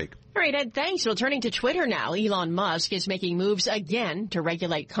Daybreak. All right, Ed, thanks. Well, turning to Twitter now, Elon Musk is making moves again to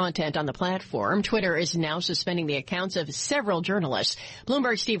regulate content on the platform. Twitter is now suspending the accounts of several journalists.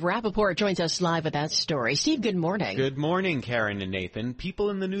 Bloomberg's Steve Rappaport joins us live with that story. Steve, good morning. Good morning, Karen and Nathan. People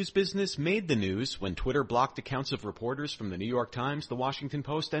in the news business made the news when Twitter blocked accounts of reporters from the New York Times, the Washington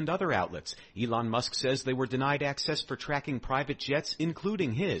Post, and other outlets. Elon Musk says they were denied access for tracking private jets,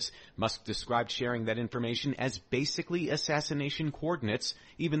 including his. Musk described sharing that information as basically assassination coordinates,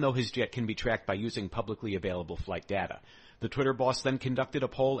 even though his jet can be tracked by using publicly available flight data. The Twitter boss then conducted a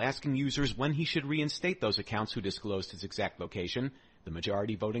poll asking users when he should reinstate those accounts who disclosed his exact location, the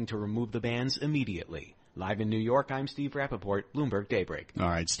majority voting to remove the bans immediately. Live in New York, I'm Steve Rappaport, Bloomberg Daybreak. All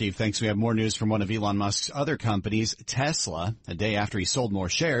right, Steve, thanks. We have more news from one of Elon Musk's other companies, Tesla. A day after he sold more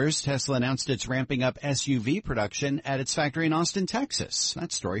shares, Tesla announced it's ramping up SUV production at its factory in Austin, Texas.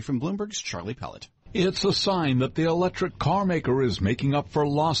 That story from Bloomberg's Charlie Pellet. It's a sign that the electric car maker is making up for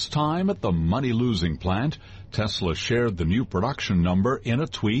lost time at the money-losing plant. Tesla shared the new production number in a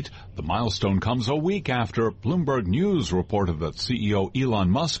tweet. The milestone comes a week after Bloomberg News reported that CEO Elon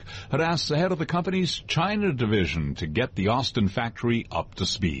Musk had asked the head of the company's China division to get the Austin factory up to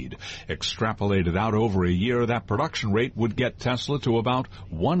speed. Extrapolated out over a year, that production rate would get Tesla to about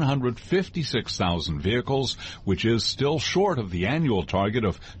 156,000 vehicles, which is still short of the annual target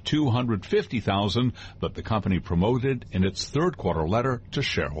of 250,000 that the company promoted in its third quarter letter to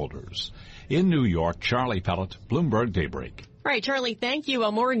shareholders. In New York, Charlie Pellet, Bloomberg Daybreak. All right, Charlie, thank you.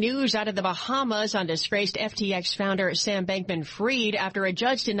 More news out of the Bahamas on disgraced FTX founder Sam Bankman-Fried. After a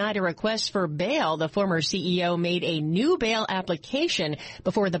judge denied a request for bail, the former CEO made a new bail application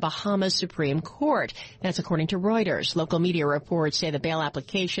before the Bahamas Supreme Court. That's according to Reuters. Local media reports say the bail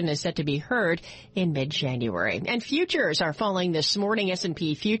application is set to be heard in mid-January. And futures are falling this morning.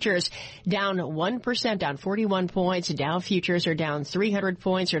 S&P futures down 1%, down 41 points. Dow futures are down 300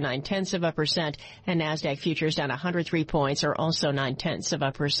 points, or 0.9%. And NASDAQ futures down 103 points, or also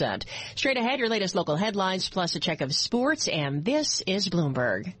 0.9%. Straight ahead, your latest local headlines, plus a check of sports, and this is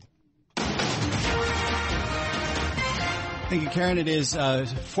Bloomberg. Thank you, Karen. It is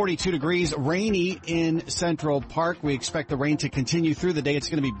 42 degrees, rainy in Central Park. We expect the rain to continue through the day. It's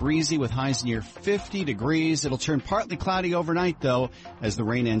going to be breezy with highs near 50 degrees. It'll turn partly cloudy overnight, though, as the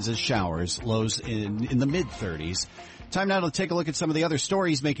rain ends as showers, lows in the mid-30s. Time now to take a look at some of the other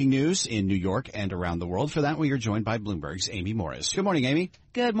stories making news in New York and around the world. For that, we are joined by Bloomberg's Amy Morris. Good morning, Amy.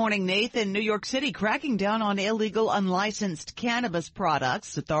 Good morning, Nathan. New York City cracking down on illegal, unlicensed cannabis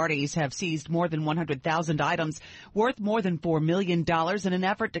products. Authorities have seized more than 100,000 items worth more than $4 million in an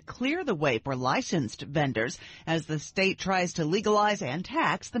effort to clear the way for licensed vendors as the state tries to legalize and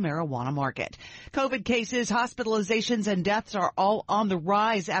tax the marijuana market. COVID cases, hospitalizations, and deaths are all on the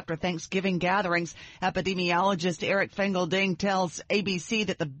rise after Thanksgiving gatherings. Epidemiologist Eric Fingelding tells ABC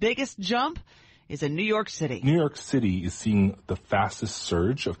that the biggest jump is in New York City. New York City is seeing the fastest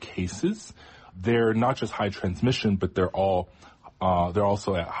surge of cases. They're not just high transmission, but they're also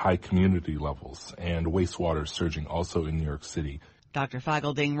at high community levels, and wastewater is surging also in New York City. Dr.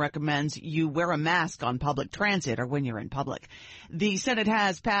 Feigelding recommends you wear a mask on public transit or when you're in public. The Senate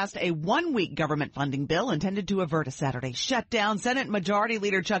has passed a one-week government funding bill intended to avert a Saturday shutdown. Senate Majority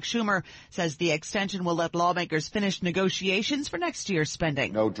Leader Chuck Schumer says the extension will let lawmakers finish negotiations for next year's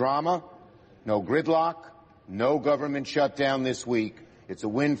spending. No drama, no gridlock, no government shutdown this week. It's a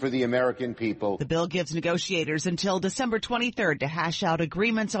win for the American people. The bill gives negotiators until December 23rd to hash out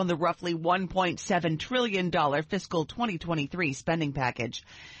agreements on the roughly $1.7 trillion fiscal 2023 spending package.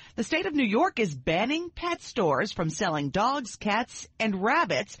 The state of New York is banning pet stores from selling dogs, cats, and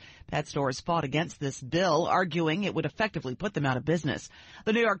rabbits. Pet stores fought against this bill, arguing it would effectively put them out of business.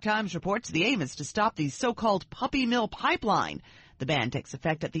 The New York Times reports the aim is to stop the so-called puppy mill pipeline. The ban takes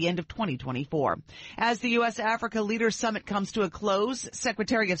effect at the end of 2024. As the U.S.-Africa Leaders Summit comes to a close,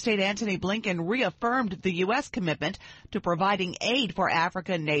 Secretary of State Antony Blinken reaffirmed the U.S. commitment to providing aid for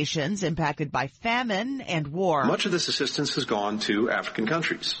African nations impacted by famine and war. Much of this assistance has gone to African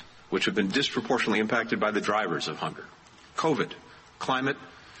countries, which have been disproportionately impacted by the drivers of hunger: COVID, climate,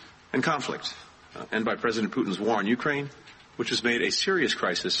 and conflict, and by President Putin's war on Ukraine, which has made a serious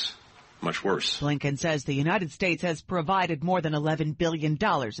crisis much worse. Blinken says the United States has provided more than $11 billion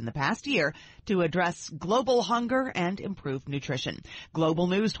in the past year to address global hunger and improve nutrition. Global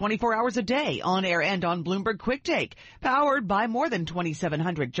news 24 hours a day, on air and on Bloomberg Quick Take, powered by more than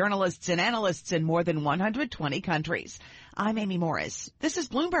 2,700 journalists and analysts in more than 120 countries. I'm Amy Morris. This is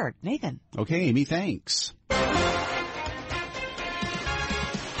Bloomberg. Nathan. Okay, Amy, thanks.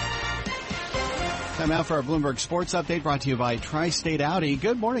 Time now for our Bloomberg Sports Update, brought to you by Tri-State Audi.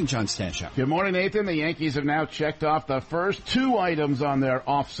 Good morning, John Stanchuk. Good morning, Nathan. The Yankees have now checked off the first two items on their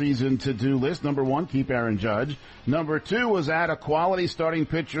off-season to-do list. Number one, keep Aaron Judge. Number two was add a quality starting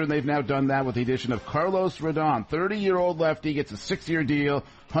pitcher, and they've now done that with the addition of Carlos Rodon. 30-year-old lefty, gets a 6-year deal,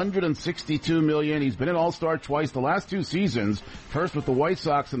 $162 million. He's been an all-star twice the last two seasons, first with the White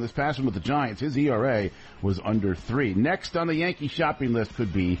Sox and this past one with the Giants. His ERA was under 3. Next on the Yankee shopping list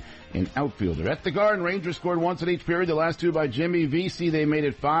could be an outfielder. At the Garden, Rangers scored once in each period, the last two by Jimmy Vesey. They made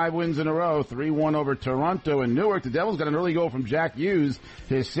it 5 wins in a row, 3-1 over Toronto and Newark. The Devils got an early goal from Jack Hughes,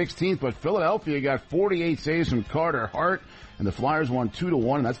 his 16th, but Philadelphia got 48 saves from Carter Hart, and the Flyers won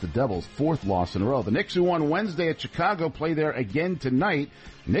 2-1, and that's the Devils' 4th loss in a row. The Knicks, who won Wednesday at Chicago, play there again tonight.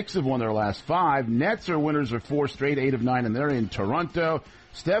 Knicks have won their last 5. Nets are winners of 4 straight, 8 of 9, and they're in Toronto.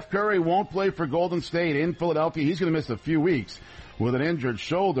 Steph Curry won't play for Golden State in Philadelphia. He's going to miss a few weeks with an injured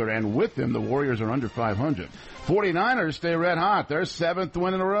shoulder, and with him, the Warriors are under 500. 49ers stay red hot. Their 7th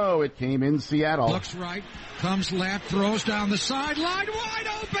win in a row. It came in Seattle. Looks right, comes left, throws down the sideline, wide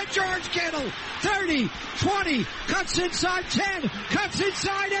open, George Kittle, 30, 20, cuts inside 10, cuts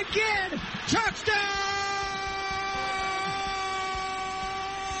inside again, touchdown!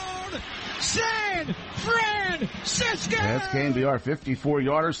 San Francisco! That's KNBR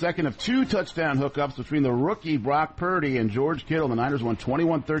 54-yarder, second of 2 touchdown hookups between the rookie Brock Purdy and George Kittle. The Niners won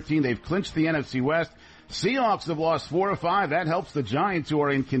 21-13. They've clinched the NFC West. Seahawks have lost 4 of 5. That helps the Giants, who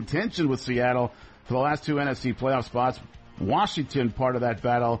are in contention with Seattle for the last 2 NFC playoff spots. Washington, part of that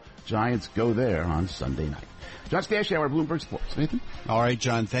battle. Giants go there on Sunday night. John Stash Hour, Bloomberg Sports. Nathan? All right,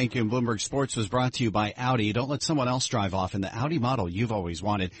 John, thank you. And Bloomberg Sports was brought to you by Audi. Don't let someone else drive off in the Audi model you've always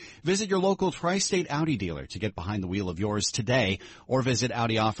wanted. Visit your local tri-state Audi dealer to get behind the wheel of yours today, or visit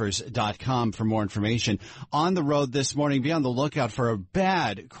AudiOffers.com for more information. On the road this morning, be on the lookout for a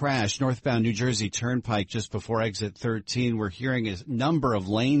bad crash northbound New Jersey Turnpike just before exit 13. We're hearing a number of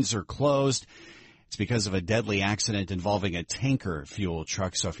lanes are closed. It's because of a deadly accident involving a tanker fuel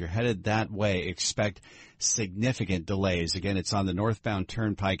truck. So if you're headed that way, expect significant delays. Again, it's on the northbound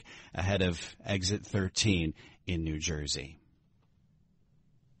Turnpike ahead of exit 13 in New Jersey.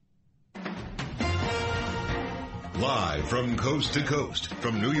 Live from coast to coast,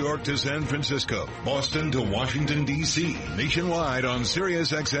 from New York to San Francisco, Boston to Washington, D.C., nationwide on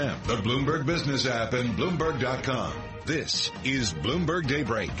SiriusXM, the Bloomberg Business app, and Bloomberg.com. This is Bloomberg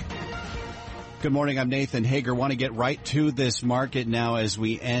Daybreak. Good morning. I'm Nathan Hager. Want to get right to this market now as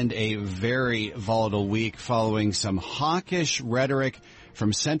we end a very volatile week following some hawkish rhetoric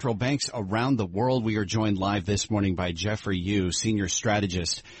from central banks around the world. We are joined live this morning by Jeffrey Yu, senior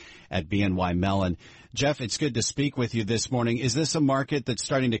strategist at BNY Mellon. Jeff, it's good to speak with you this morning. Is this a market that's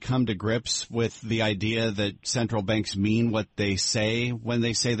starting to come to grips with the idea that central banks mean what they say when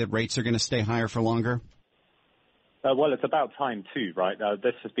they say that rates are going to stay higher for longer? Well, it's about time too, right?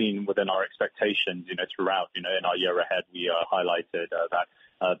 This has been within our expectations, throughout. In our year ahead, we highlighted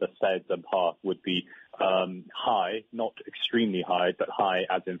that the Fed's path would be high, not extremely high, but high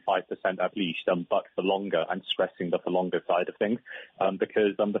as in 5% at least, but for longer, and stressing the for longer side of things,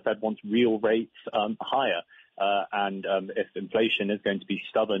 because the Fed wants real rates higher. And if inflation is going to be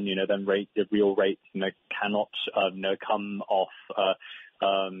stubborn, then the real rates cannot come off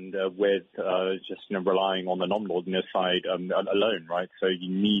with just relying on the nominal side alone, right? So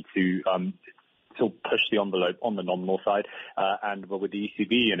you need to still push the envelope on the nominal side, and with the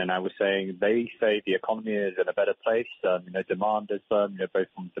ECB, and I was saying they say the economy is in a better place. Demand is both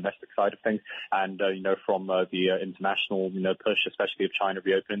from the domestic side of things and from the international push, especially if China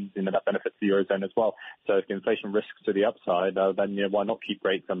reopens, that benefits the eurozone as well. So if the inflation risks to the upside, then why not keep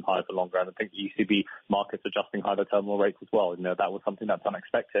rates high for longer? And I think the ECB market's adjusting higher terminal rates as well. That was something that's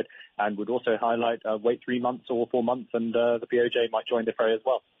unexpected, and would also highlight wait 3 months or 4 months, and the BOJ might join the fray as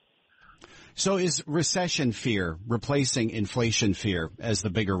well. So is recession fear replacing inflation fear as the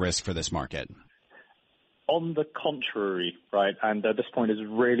bigger risk for this market? On the contrary, right, and this point is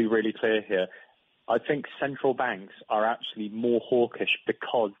really, really clear here. I think central banks are actually more hawkish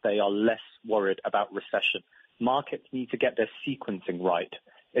because they are less worried about recession. Markets need to get their sequencing right.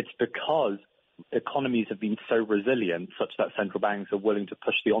 It's because economies have been so resilient such that central banks are willing to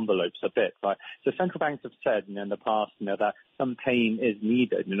push the envelopes a bit, right? So central banks have said, in the past, that some pain is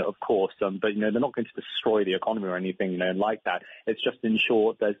needed, of course, but, they're not going to destroy the economy or anything, like that. It's just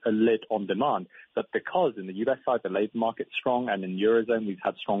ensure there's a lid on demand. But because in the U.S. side, the labor market's strong, and in Eurozone, we've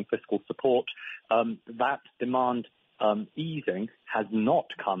had strong fiscal support, that demand easing has not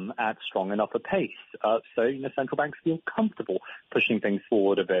come at strong enough a pace. So central banks feel comfortable pushing things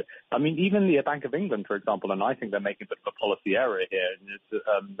forward a bit. I mean, even the Bank of England, for example, and I think they're making a bit of a policy error here.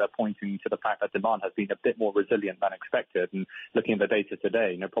 They're pointing to the fact that demand has been a bit more resilient than expected. And looking at the data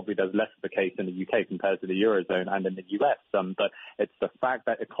today, probably there's less of the case in the UK compared to the Eurozone and in the US. But it's the fact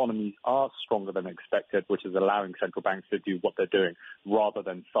that economies are stronger than expected, which is allowing central banks to do what they're doing, rather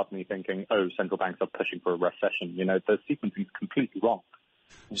than suddenly thinking, central banks are pushing for a recession. The sequencing is completely wrong.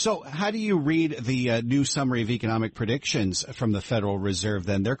 So how do you read the new summary of economic predictions from the Federal Reserve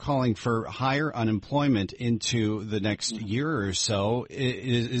then? They're calling for higher unemployment into the next year or so.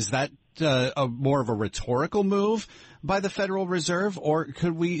 Is that more of a rhetorical move by the Federal Reserve, or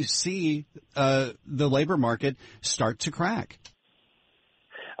could we see the labor market start to crack?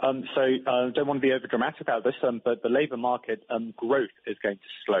 So don't want to be overdramatic about this, but the labor market growth is going to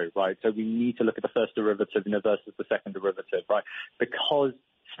slow, right? So we need to look at the first derivative versus the second derivative, right? Because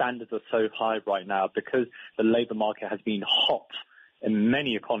standards are so high right now, because the labor market has been hot in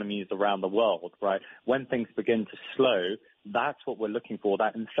many economies around the world, right? When things begin to slow, that's what we're looking for,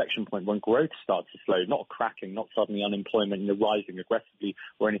 that inflection point when growth starts to slow, not cracking, not suddenly unemployment rising aggressively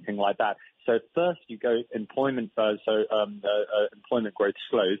or anything like that. So first you go employment, employment growth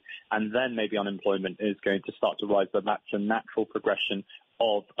slows, and then maybe unemployment is going to start to rise, but that's a natural progression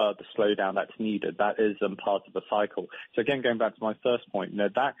of the slowdown that's needed. That is part of the cycle. So again, going back to my first point,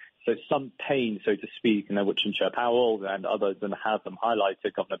 so some pain, so to speak, which Chair Powell and others have them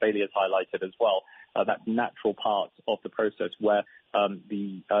highlighted, Governor Bailey has highlighted as well, that's natural part of the process where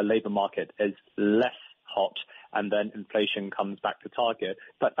the labor market is less hot and then inflation comes back to target.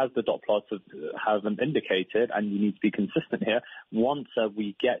 But as the dot plots have indicated, and you need to be consistent here, once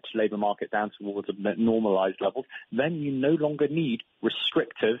we get labour market down towards normalised levels, then you no longer need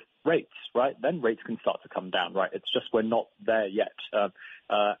restrictive rates, right? Then rates can start to come down, right? It's just we're not there yet.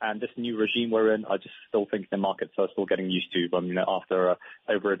 And this new regime we're in, I just still think the markets are still getting used to, after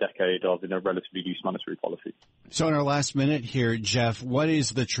over a decade of relatively loose monetary policy. So in our last minute here, Jeff, what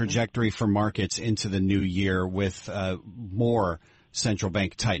is the trajectory for markets into the new year with more central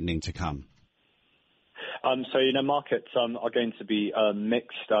bank tightening to come? Markets are going to be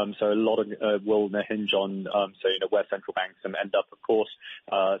mixed. So a lot of will hinge on, where central banks end up, of course.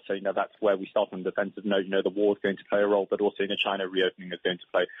 That's where we start on the defensive note. The war is going to play a role, but also, China reopening is going to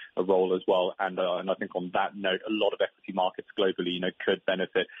play a role as well. And I think on that note, a lot of equity markets globally, could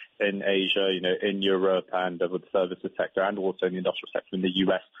benefit in Asia, in Europe, and with the services sector, and also in the industrial sector in the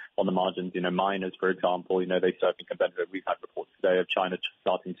US on the margins. Miners, for example, they certainly can benefit. We've had reports today of China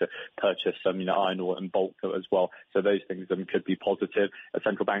starting to purchase some, iron ore and bulk as well. So those things could be positive.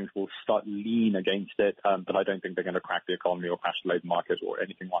 Central banks will start lean against it, but I don't think they're going to crack the economy or crash the labour market or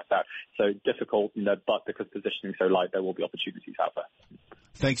anything like that. So difficult, but because positioning so light, there will be opportunities out there.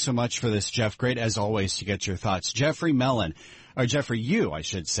 Thanks so much for this, Jeff. Great, as always, to get your thoughts. Jeffrey Yu, I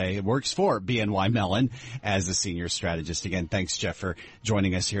should say, works for BNY Mellon as a senior strategist. Again, thanks, Jeff, for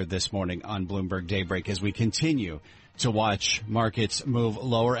joining us here this morning on Bloomberg Daybreak as we continue to watch markets move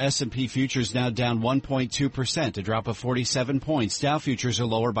lower. S&P futures now down 1.2%, a drop of 47 points. Dow futures are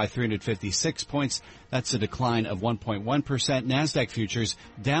lower by 356 points. That's a decline of 1.1%. NASDAQ futures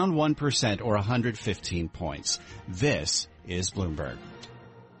down 1% or 115 points. This is Bloomberg.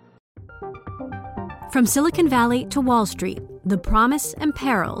 From Silicon Valley to Wall Street, the promise and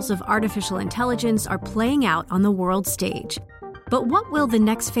perils of artificial intelligence are playing out on the world stage. But what will the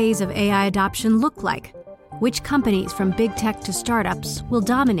next phase of AI adoption look like? Which companies, from big tech to startups, will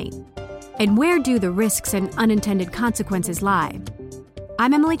dominate? And where do the risks and unintended consequences lie?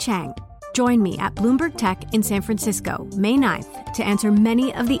 I'm Emily Chang. Join me at Bloomberg Tech in San Francisco, May 9th, to answer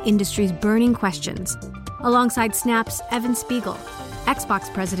many of the industry's burning questions, alongside Snap's Evan Spiegel,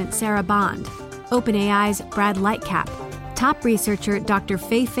 Xbox President Sarah Bond, OpenAI's Brad Lightcap, top researcher Dr.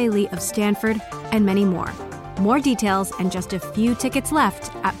 Fei Li of Stanford, and many more. More details and just a few tickets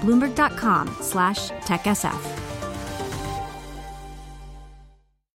left at Bloomberg.com/TechSF.